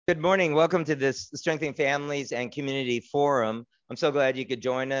Good morning. Welcome to this Strengthening Families and Community Forum. I'm so glad you could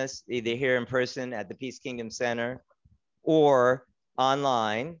join us either here in person at the Peace Kingdom Center or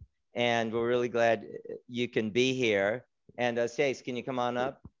online. And we're really glad you can be here. And Stace, can you come on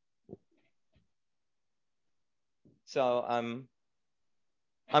up? So I'm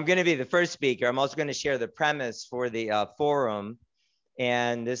going to be the first speaker. I'm also going to share the premise for the forum.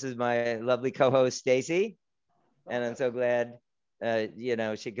 And this is my lovely co-host, Stacy. And I'm so glad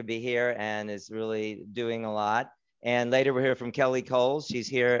she could be here and is really doing a lot. And later we'll hear from Kelly Coles. She's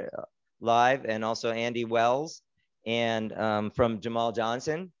here live, and also Andy Wells, and from Jamal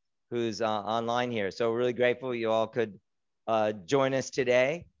Johnson, who's online here. So we're really grateful you all could join us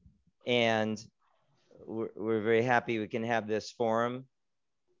today. And we're very happy we can have this forum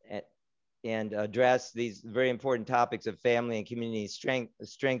and address these very important topics of family and community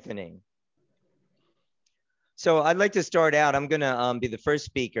strengthening. So I'd like to start out. I'm going to be the first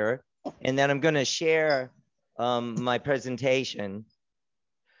speaker, and then I'm going to share my presentation.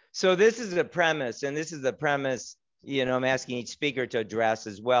 So this is a premise, and this is the premise, I'm asking each speaker to address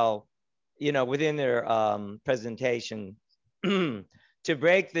as well, within their presentation. To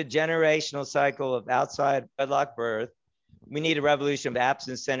break the generational cycle of outside wedlock birth, we need a revolution of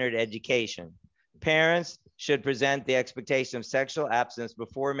abstinence-centered education. Parents should present the expectation of sexual abstinence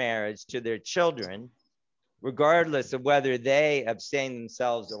before marriage to their children, regardless of whether they abstain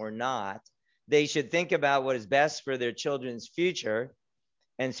themselves or not. They should think about what is best for their children's future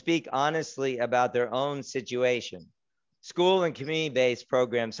and speak honestly about their own situation. School and community-based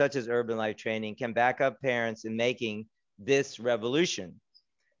programs such as Urban Life Training can back up parents in making this revolution.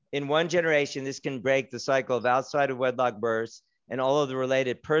 In one generation, this can break the cycle of outside of wedlock births and all of the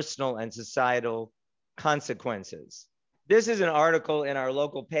related personal and societal consequences. This is an article in our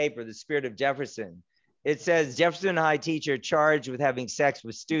local paper, The Spirit of Jefferson. It says Jefferson High teacher charged with having sex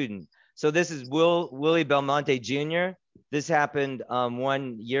with student. So this is Willie Belmonte Jr. This happened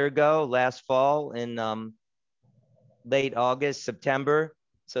 1 year ago, last fall in late August, September.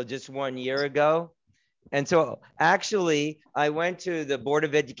 So just 1 year ago. And so actually, I went to the Board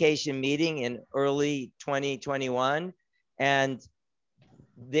of Education meeting in early 2021. And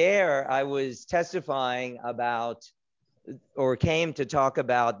there I was testifying about, or came to talk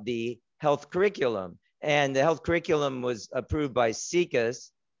about, the health curriculum. And the health curriculum was approved by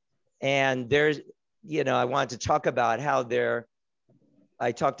SECUS. And there's, I wanted to talk about how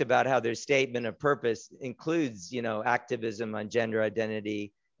I talked about how their statement of purpose includes, activism on gender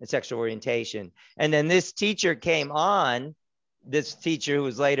identity and sexual orientation. And then this teacher came on, this teacher who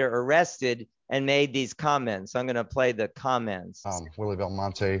was later arrested, and made these comments. I'm going to play the comments. Willie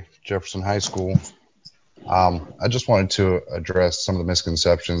Belmonte, Jefferson High School. I just wanted to address some of the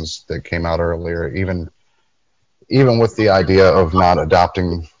misconceptions that came out earlier, even with the idea of not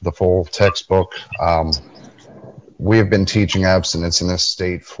adopting the full textbook. We have been teaching abstinence in this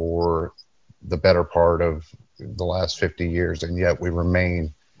state for the better part of the last 50 years, and yet we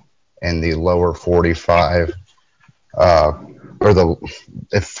remain in the lower 45,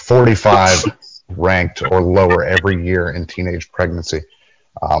 if 45 ranked or lower every year in teenage pregnancy.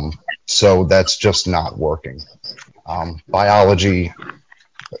 So that's just not working. Biology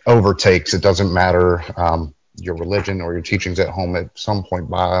overtakes. It doesn't matter your religion or your teachings at home. At some point,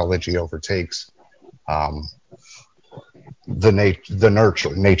 biology overtakes the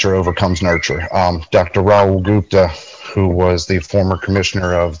nurture. Nature overcomes nurture. Dr. Rahul Gupta, who was the former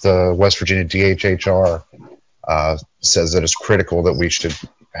commissioner of the West Virginia DHHR, says that it's critical that we should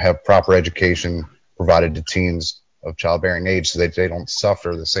have proper education provided to teens of childbearing age so that they don't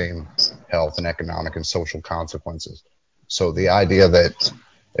suffer the same health and economic and social consequences. So the idea that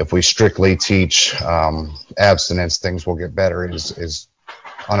if we strictly teach abstinence, things will get better is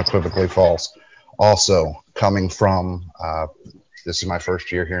unequivocally false. Also, coming from, this is my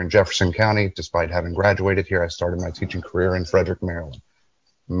first year here in Jefferson County. Despite having graduated here, I started my teaching career in Frederick, Maryland.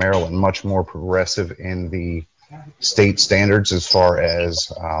 Maryland, much more progressive in the state standards as far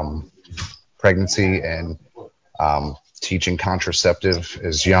as pregnancy and teaching contraceptive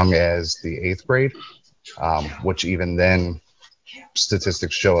as young as the 8th grade, which even then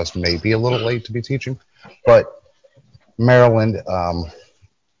statistics show us may be a little late to be teaching. But Maryland,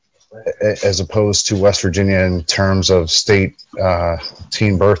 as opposed to West Virginia in terms of state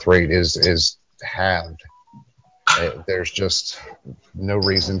teen birth rate, is halved. There's just no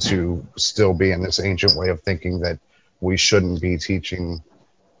reason to still be in this ancient way of thinking that we shouldn't be teaching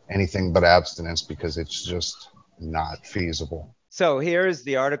anything but abstinence, because it's just not feasible. So here's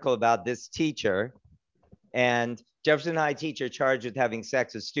the article about this teacher, and Jefferson High teacher charged with having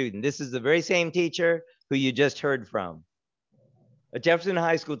sex with student. This is the very same teacher who you just heard from. A Jefferson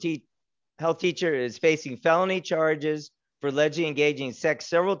High School health teacher is facing felony charges for allegedly engaging in sex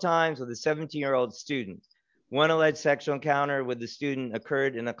several times with a 17-year-old student. One alleged sexual encounter with the student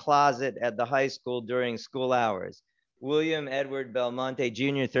occurred in a closet at the high school during school hours. William Edward Belmonte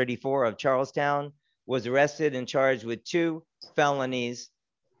Jr., 34, of Charlestown, was arrested and charged with 2 felonies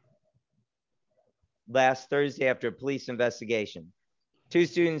last Thursday after a police investigation. 2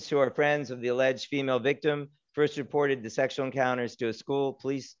 students who are friends of the alleged female victim first reported the sexual encounters to a school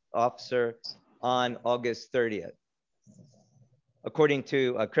police officer on August 30th, according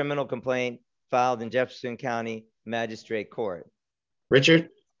to a criminal complaint filed in Jefferson County Magistrate Court. Richard?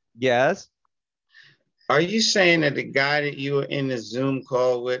 Yes? Are you saying that the guy that you were in the Zoom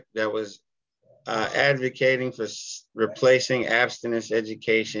call with that was advocating for replacing abstinence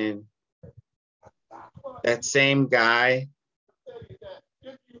education, that same guy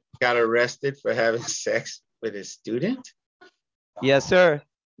got arrested for having sex with his student? Yes, sir.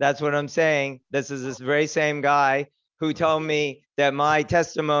 That's what I'm saying. This is this very same guy who told me that my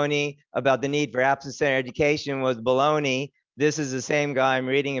testimony about the need for abstinence-centered education was baloney. This is the same guy I'm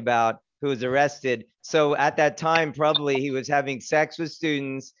reading about who was arrested. So at that time, probably he was having sex with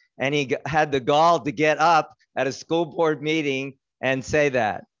students and he had the gall to get up at a school board meeting and say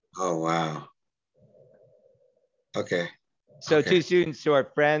that. Oh, wow. Okay. So Okay. 2 students who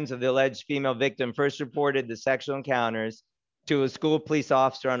are friends of the alleged female victim first reported the sexual encounters to a school police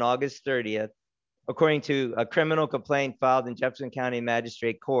officer on August 30th, according to a criminal complaint filed in Jefferson County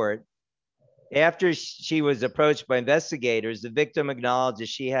Magistrate Court. After she was approached by investigators, the victim acknowledged that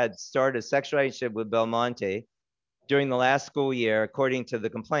she had started a sexual relationship with Belmonte during the last school year, according to the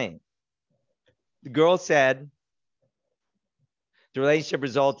complaint. The girl said the relationship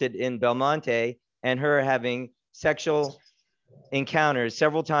resulted in Belmonte and her having sexual encounters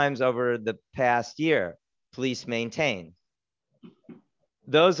several times over the past year, police maintain.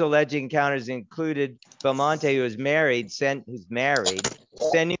 Those alleged encounters included Belmonte, who's married, sending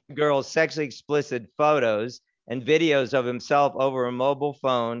the girl sexually explicit photos and videos of himself over a mobile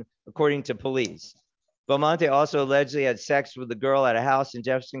phone, according to police. Belmonte also allegedly had sex with the girl at a house in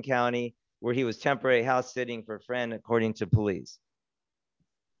Jefferson County where he was temporary house sitting for a friend, according to police.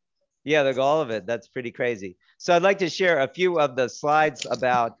 Yeah, the gall of it. That's pretty crazy. So I'd like to share a few of the slides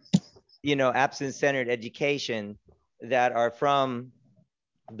about, abstinence-centered education that are from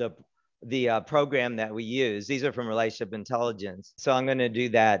the program that we use. These are from Relationship Intelligence. So I'm going to do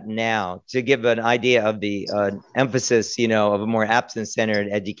that now to give an idea of the emphasis, of a more abstinence-centered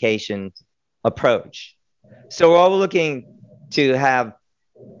education approach. So we're all looking to have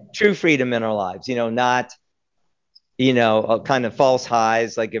true freedom in our lives, not, kind of false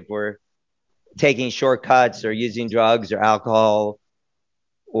highs, like if we're taking shortcuts or using drugs or alcohol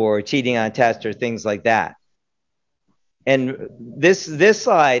or cheating on tests or things like that. And this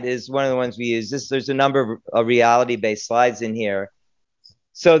slide is one of the ones we use. There's a number of reality-based slides in here.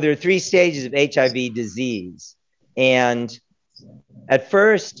 So there are 3 stages of HIV disease. And at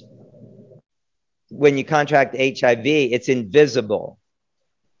first, when you contract HIV, it's invisible.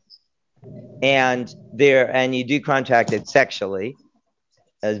 And you do contract it sexually,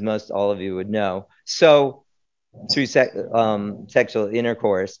 as most all of you would know. So through sexual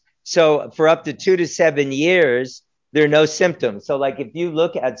intercourse. So for up to 2 to 7 years, there are no symptoms. So like if you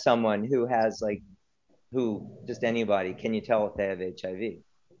look at someone who has just anybody, can you tell if they have HIV?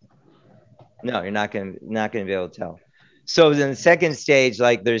 No, you're not going to be able to tell. So then the second stage,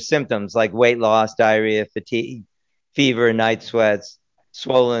 like there's symptoms like weight loss, diarrhea, fatigue, fever, night sweats,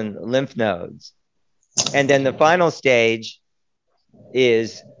 swollen lymph nodes. And then the final stage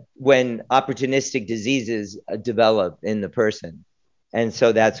is when opportunistic diseases develop in the person. And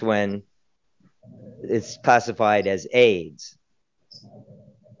so that's when it's classified as AIDS.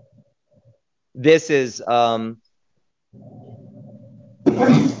 This is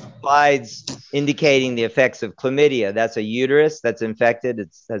slides indicating the effects of chlamydia. That's a uterus that's infected.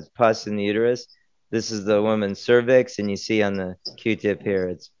 It has pus in the uterus. This is the woman's cervix, and you see on the Q-tip here,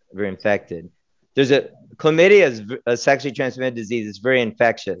 it's very infected. Chlamydia is a sexually transmitted disease. It's very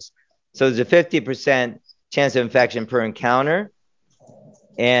infectious. So there's a 50% chance of infection per encounter,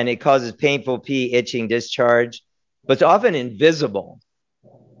 and it causes painful pee, itching, discharge, but it's often invisible.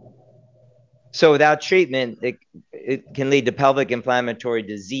 So without treatment, it can lead to pelvic inflammatory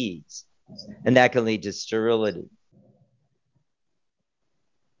disease, and that can lead to sterility.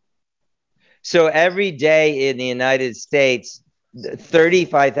 So every day in the United States,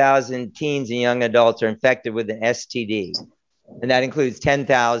 35,000 teens and young adults are infected with an STD, and that includes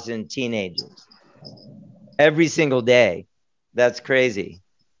 10,000 teenagers. Every single day. That's crazy.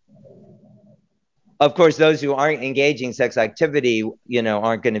 Of course, those who aren't engaging sex activity,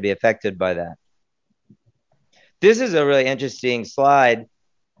 aren't going to be affected by that. This is a really interesting slide,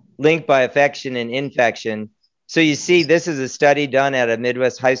 linked by affection and infection. So you see, this is a study done at a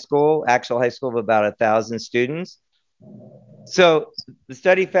Midwest high school, actual high school of about 1,000 students. So the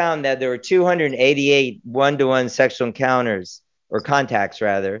study found that there were 288 one-to-one sexual encounters, or contacts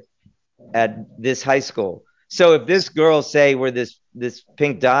rather, at this high school. So if this girl, say where this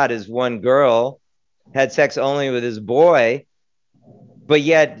pink dot is one girl, had sex only with this boy, but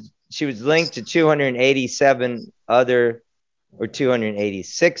yet she was linked to 287 other, or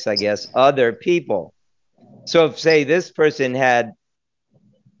 286, I guess, other people. So if, say, this person had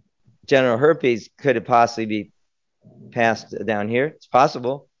genital herpes, could it possibly be passed down here? It's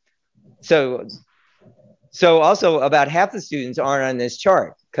possible. So also about half the students aren't on this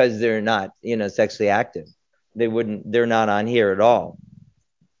chart because they're not, sexually active. They're not on here at all.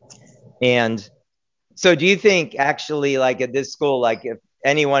 And so do you think actually, like at this school, like if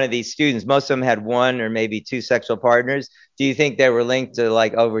any one of these students, most of them had one or maybe two sexual partners, do you think they were linked to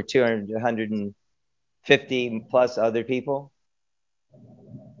like over 200, 150 plus other people?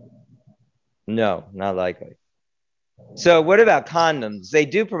 No, not likely. So what about condoms? They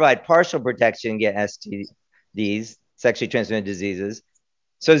do provide partial protection against STDs, sexually transmitted diseases.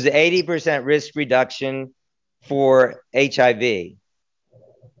 So there's an 80% risk reduction for HIV,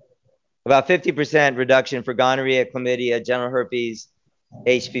 about 50% reduction for gonorrhea, chlamydia, genital herpes,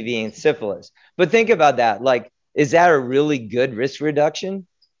 HPV, and syphilis. But think about that. Like, is that a really good risk reduction?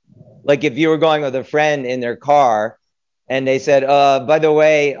 Like if you were going with a friend in their car and they said, by the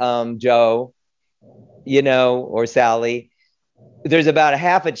way, Joe, or Sally, there's about a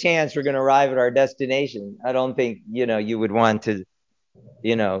half a chance we're going to arrive at our destination. I don't think, you would want to,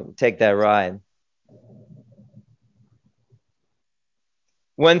 take that ride.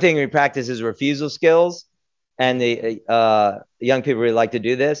 One thing we practice is refusal skills. And the young people really like to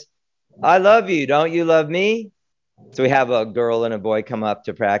do this. I love you. Don't you love me? So we have a girl and a boy come up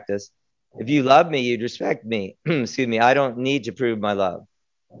to practice. If you love me, you'd respect me. Excuse me. I don't need to prove my love.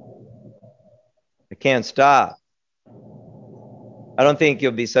 I can't stop. I don't think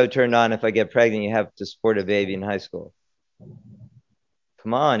you'll be so turned on if I get pregnant you have to support a baby in high school.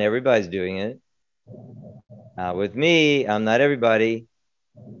 Come on, everybody's doing it. Not with me. I'm not everybody.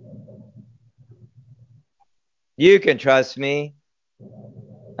 You can trust me.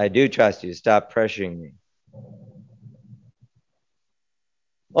 I do trust you. Stop pressuring me.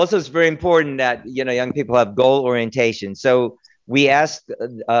 Also, it's very important that, young people have goal orientation. So we ask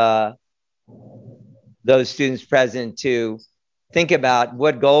those students present to think about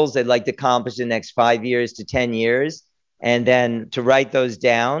what goals they'd like to accomplish in the next 5 years to 10 years, and then to write those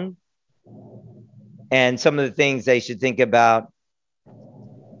down. And some of the things they should think about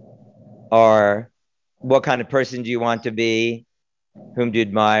are, what kind of person do you want to be? Whom do you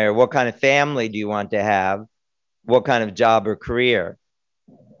admire? What kind of family do you want to have? What kind of job or career?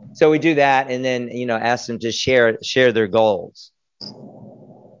 So we do that, and then, ask them to share their goals.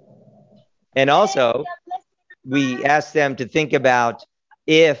 And also, we ask them to think about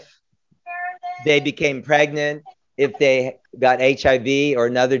if they became pregnant, if they got HIV or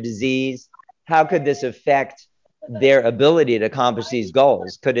another disease, how could this affect their ability to accomplish these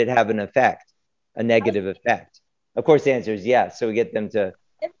goals? Could it have an effect, a negative effect? Of course, the answer is yes. So we get them to,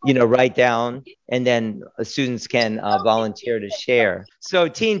 write down, and then students can volunteer to share. So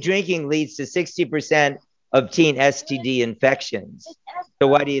teen drinking leads to 60% of teen STD infections. So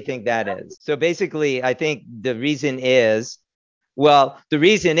why do you think that is? So basically, I think the reason is,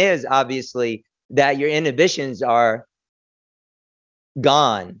 obviously that your inhibitions are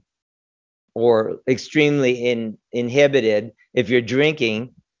gone or extremely inhibited if you're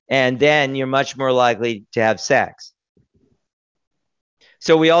drinking, and then you're much more likely to have sex.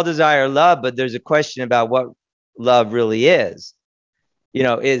 So we all desire love, but there's a question about what love really is.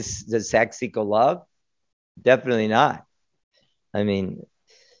 Does sex equal love? Definitely not. I mean,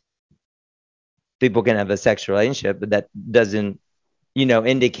 people can have a sexual relationship, but that doesn't,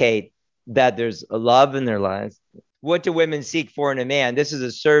 indicate that there's a love in their lives. What do women seek for in a man? This is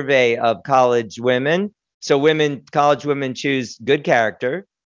a survey of college women. So college women choose good character,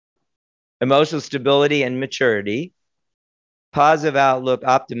 emotional stability and maturity, positive outlook,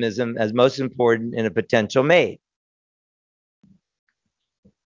 optimism as most important in a potential mate.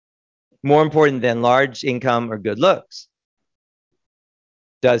 More important than large income or good looks.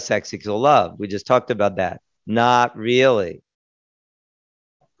 Does sex equal love? We just talked about that. Not really.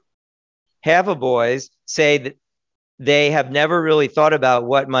 Half of boys say that they have never really thought about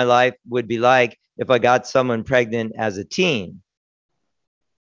what my life would be like if I got someone pregnant as a teen.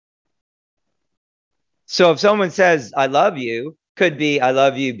 So if someone says, I love you, could be, I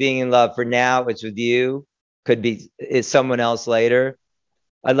love you being in love for now, it's with you, could be, is someone else later.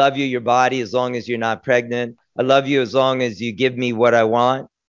 I love you, your body, as long as you're not pregnant. I love you as long as you give me what I want.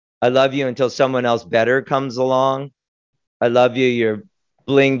 I love you until someone else better comes along. I love you, your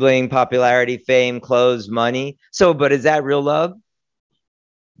bling bling, popularity, fame, clothes, money. So, but is that real love?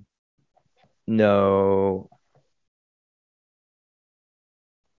 No.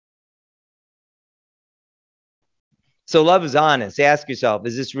 So love is honest. Ask yourself,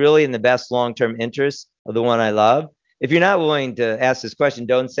 is this really in the best long-term interest of the one I love? If you're not willing to ask this question,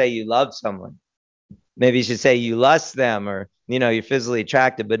 don't say you love someone. Maybe you should say you lust them, or you're physically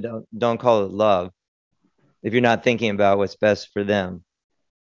attracted, but don't call it love if you're not thinking about what's best for them.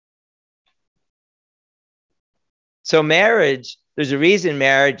 So marriage, there's a reason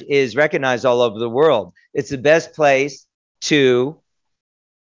marriage is recognized all over the world. It's the best place to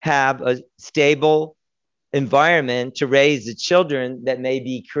have a stable environment to raise the children that may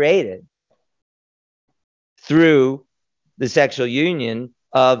be created through the sexual union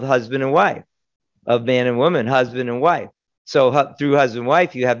of husband and wife, of man and woman, husband and wife. So through husband and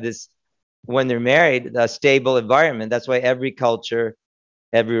wife, you have this, when they're married, a stable environment. That's why every culture,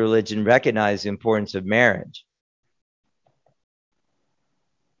 every religion recognizes the importance of marriage.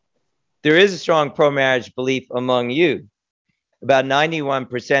 There is a strong pro-marriage belief among youth. About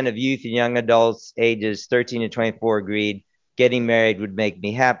 91% of youth and young adults ages 13 to 24 agreed getting married would make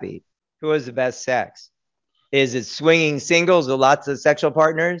me happy. Who has the best sex? Is it swinging singles with lots of sexual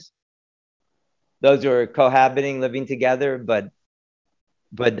partners? Those who are cohabiting, living together, but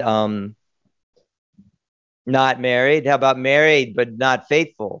not married? How about married but not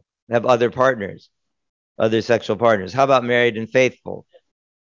faithful? Have other partners, other sexual partners. How about married and faithful?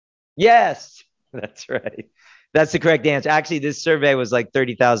 Yes, that's right. That's the correct answer. Actually, this survey was like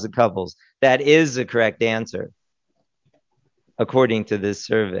 30,000 couples. That is the correct answer, according to this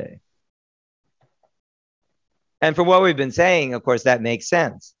survey. And for what we've been saying, of course, that makes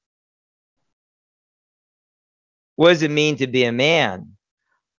sense. What does it mean to be a man?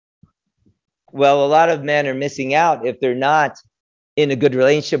 Well, a lot of men are missing out if they're not in a good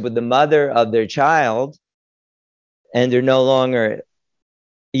relationship with the mother of their child, and they're no longer,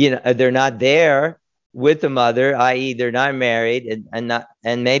 they're not there with the mother, i.e., they're not married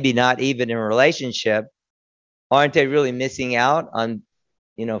and maybe not even in a relationship. Aren't they really missing out on,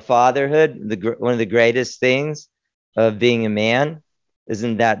 fatherhood? One of the greatest things of being a man.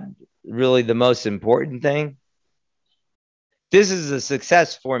 Isn't that really the most important thing? This is a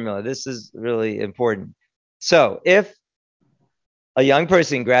success formula. This is really important. So if a young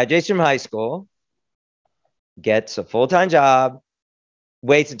person graduates from high school, gets a full-time job,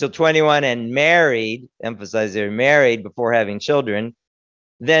 waits until 21 and married, emphasize they're married before having children,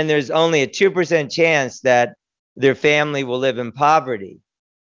 then there's only a 2% chance that their family will live in poverty.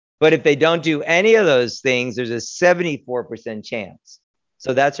 But if they don't do any of those things, there's a 74% chance.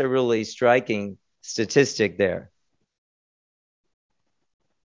 So that's a really striking statistic there.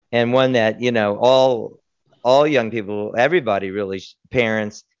 And one that, all young people, everybody really,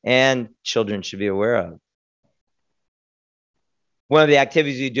 parents and children should be aware of. One of the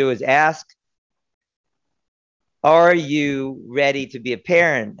activities you do is ask, are you ready to be a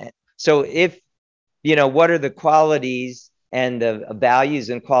parent? So if, what are the qualities and the values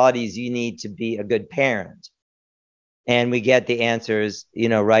and qualities you need to be a good parent? And we get the answers,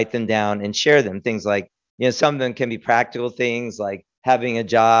 write them down and share them. Things like, some of them can be practical things like having a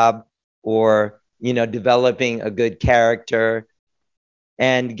job or, developing a good character,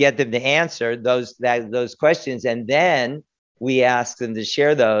 and get them to answer those questions. And then we ask them to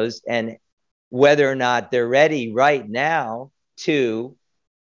share those and whether or not they're ready right now to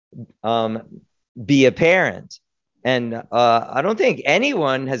be a parent. And I don't think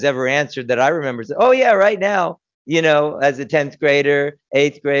anyone has ever answered that I remember. Oh yeah, right now, as a 10th grader,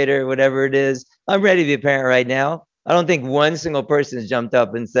 8th grader, whatever it is, I'm ready to be a parent right now. I don't think one single person has jumped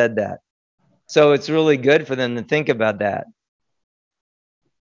up and said that. So it's really good for them to think about that.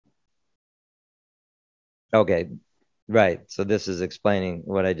 Okay, right. So this is explaining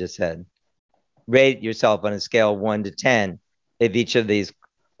what I just said. Rate yourself on a scale of 1 to 10 if each of these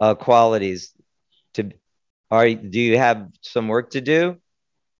qualities do you have some work to do?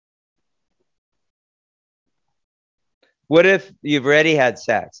 What if you've already had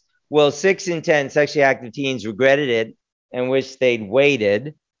sex? Well, 6 in 10 sexually active teens regretted it and wish they'd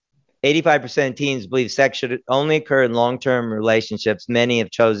waited. 85% of teens believe sex should only occur in long-term relationships. Many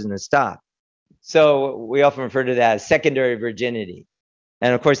have chosen to stop. So we often refer to that as secondary virginity.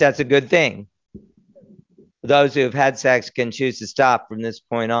 And of course, that's a good thing. Those who have had sex can choose to stop from this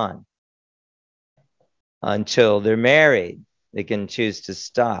point on. until they're married. They can choose to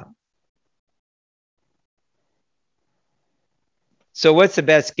stop. So what's the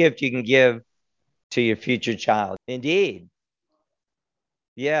best gift you can give to your future child? Indeed.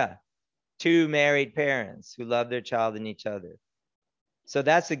 Yeah. Two married parents who love their child and each other. So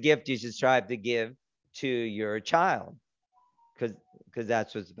that's the gift you should strive to give to your child, because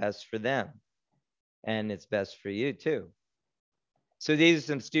that's what's best for them. And it's best for you too. So these are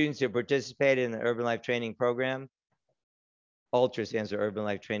some students who participated in the Urban Life Training Program. ULTRA stands for Urban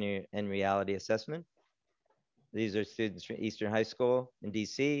Life Training and Reality Assessment. These are students from Eastern High School in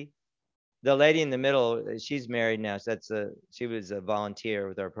DC. The lady in the middle, she's married now. So she was a volunteer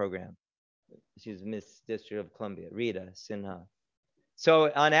with our program. She's Miss District of Columbia, Rita Sinha.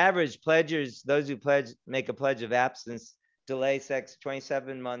 So on average, pledgers, those who make a pledge of abstinence, delay sex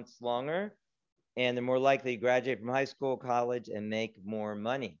 27 months longer, and they're more likely to graduate from high school, college, and make more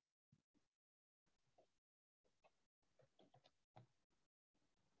money.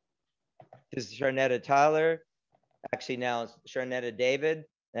 This is Sharnetta Tyler, actually now Sharnetta David,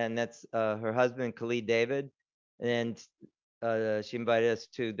 and that's her husband, Khalid David. And she invited us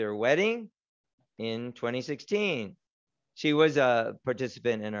to their wedding in 2016. She was a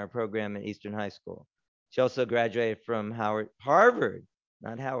participant in our program at Eastern High School. She also graduated from Harvard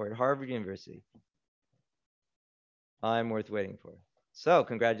University. I'm worth waiting for. So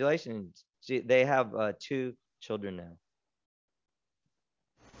congratulations. They have 2 children now.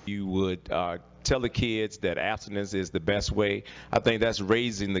 You would tell the kids that abstinence is the best way. I think that's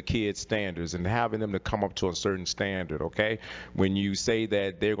raising the kids' standards and having them to come up to a certain standard, okay? When you say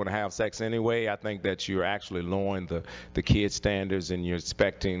that they're going to have sex anyway, I think that you're actually lowering the kids' standards and you're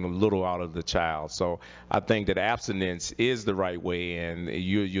expecting a little out of the child. So I think that abstinence is the right way, and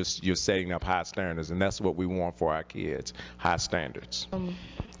you're setting up high standards, and that's what we want for our kids, high standards.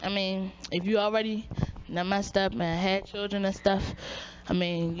 I mean, if you already messed up and had children and stuff, I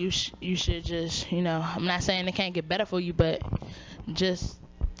mean, you should just, I'm not saying it can't get better for you, but just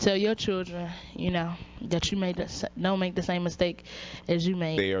tell your children, that you don't make the same mistake as you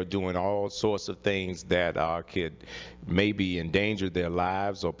made. They are doing all sorts of things that could maybe endanger their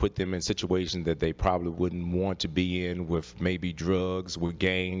lives or put them in situations that they probably wouldn't want to be in, with maybe drugs, with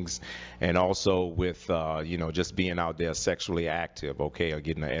gangs, and also with just being out there sexually active, okay, or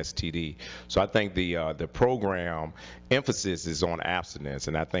getting an STD. So I think the program emphasis is on abstinence,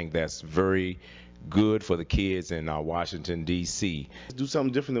 and I think that's very good for the kids in Washington, D.C. Do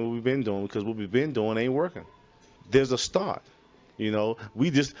something different than what we've been doing, because what we've been doing ain't working. There's a start.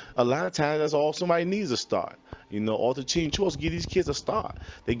 We just, a lot of times that's all somebody needs, a start. Alter Teen Choice give these kids a start.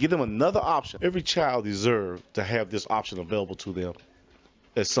 They give them another option. Every child deserves to have this option available to them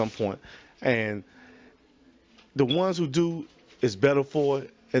at some point. And the ones who do is better for it,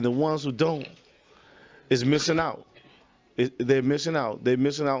 and the ones who don't is missing out. They're missing out. They're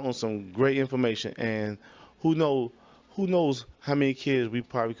missing out on some great information. And who knows how many kids we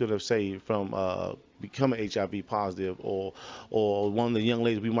probably could have saved from becoming HIV positive, or one of the young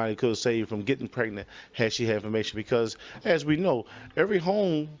ladies we might have could have saved from getting pregnant had she had information. Because as we know, every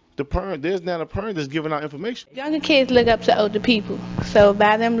home, there's not a parent that's giving out information. Younger kids look up to older people, so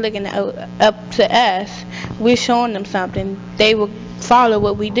by them looking up to us, we're showing them something. They will follow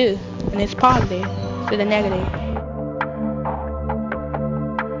what we do, and it's positive to the negative.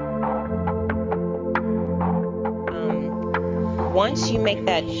 Once you make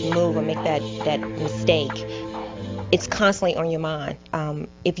that move or make that mistake, it's constantly on your mind.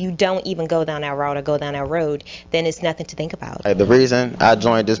 If you don't even go down that route or go down that road, then it's nothing to think about. The reason I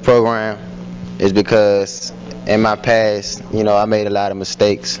joined this program is because in my past, I made a lot of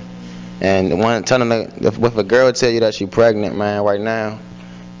mistakes. And if a girl tell you that she's pregnant, man, right now,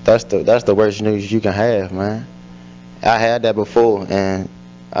 that's the worst news you can have, man. I had that before, and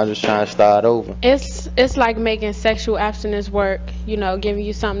I'm just trying to start over. It's like making sexual abstinence work, giving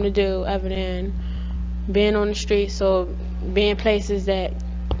you something to do other than being on the streets or being places that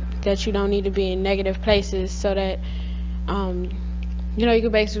you don't need to be in, negative places, so that you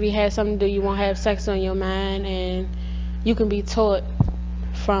can basically have something to do. You won't have sex on your mind, and you can be taught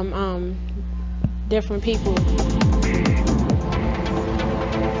from different people.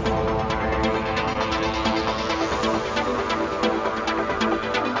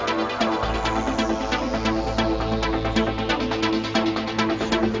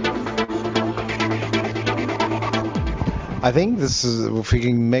 I think if we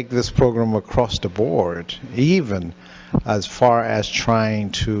can make this program across the board, even as far as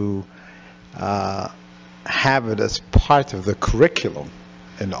trying to have it as part of the curriculum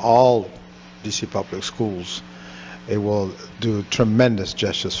in all DC public schools, it will do tremendous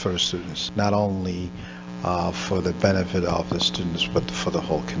justice for the students. Not only for the benefit of the students, but for the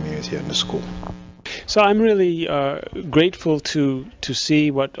whole community and the school. So I'm really grateful to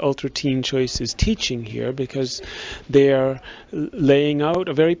see what Ultra Teen Choice is teaching here, because they are laying out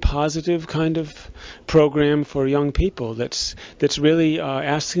a very positive kind of program for young people that's really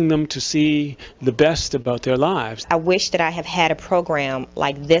asking them to see the best about their lives. I wish that I have had a program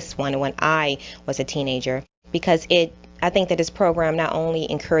like this one when I was a teenager, because I think that this program not only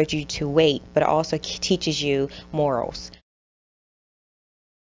encourages you to wait, but also teaches you morals.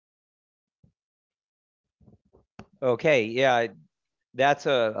 Okay, yeah, that's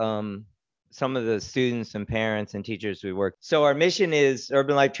some of the students and parents and teachers we work. So our mission is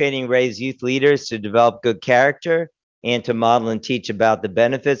Urban Life Training raise youth leaders to develop good character and to model and teach about the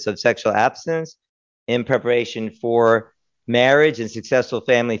benefits of sexual abstinence in preparation for marriage and successful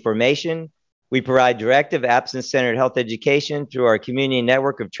family formation. We provide directive abstinence-centered health education through our community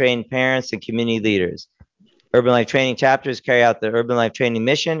network of trained parents and community leaders. Urban Life Training chapters carry out the Urban Life Training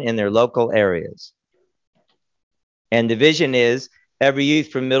mission in their local areas. And the vision is every youth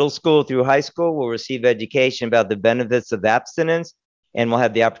from middle school through high school will receive education about the benefits of abstinence and will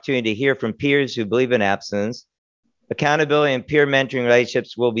have the opportunity to hear from peers who believe in abstinence. Accountability and peer mentoring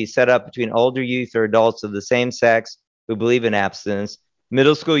relationships will be set up between older youth or adults of the same sex who believe in abstinence.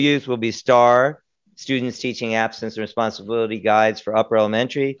 Middle school youth will be STAR, students teaching abstinence and responsibility guides for upper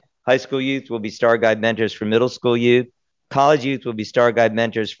elementary. High school youth will be STAR guide mentors for middle school youth. College youth will be STAR guide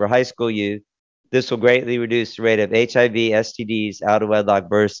mentors for high school youth. This will greatly reduce the rate of HIV, STDs, out of wedlock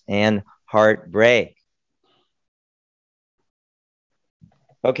births, and heartbreak.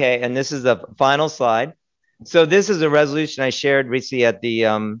 Okay, and this is the final slide. So this is a resolution I shared recently at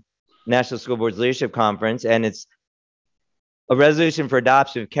the National School Boards Leadership Conference, and it's a resolution for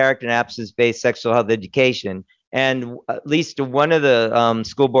adoption of character and abstinence-based sexual health education. And at least one of the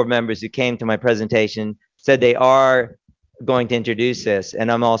school board members who came to my presentation said they are going to introduce this,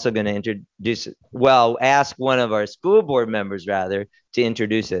 and I'm also going to ask one of our school board members rather to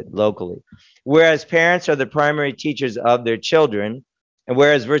introduce it locally. Whereas parents are the primary teachers of their children, and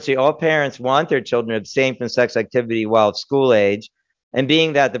whereas virtually all parents want their children to abstain from sex activity while at school age, and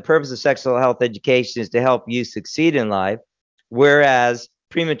being that the purpose of sexual health education is to help youth succeed in life, whereas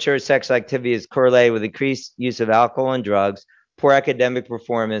premature sexual activity is correlated with increased use of alcohol and drugs, poor academic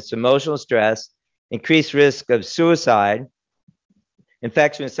performance, emotional stress, increased risk of suicide,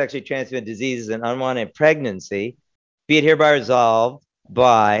 infection with sexually transmitted diseases, and unwanted pregnancy, be it hereby resolved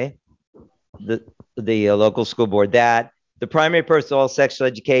by the local school board that the primary purpose of all sexual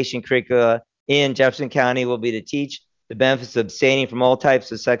education curricula in Jefferson County will be to teach the benefits of abstaining from all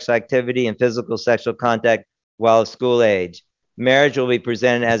types of sexual activity and physical sexual contact while at school age. Marriage will be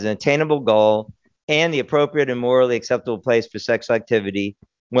presented as an attainable goal and the appropriate and morally acceptable place for sexual activity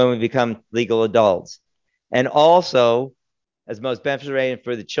when we become legal adults. And also, as most beneficial rating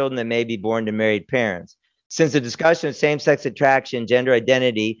for the children that may be born to married parents. Since the discussion of same-sex attraction, gender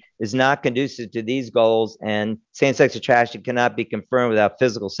identity is not conducive to these goals, and same-sex attraction cannot be confirmed without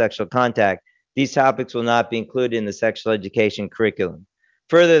physical sexual contact, these topics will not be included in the sexual education curriculum.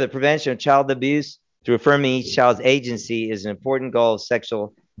 Further, the prevention of child abuse through affirming each child's agency is an important goal of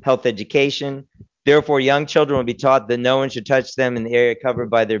sexual health education. Therefore, young children will be taught that no one should touch them in the area covered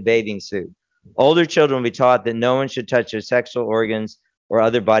by their bathing suit. Older children will be taught that no one should touch their sexual organs or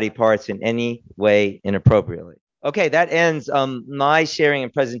other body parts in any way inappropriately. Okay, that ends my sharing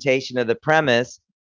and presentation of the premise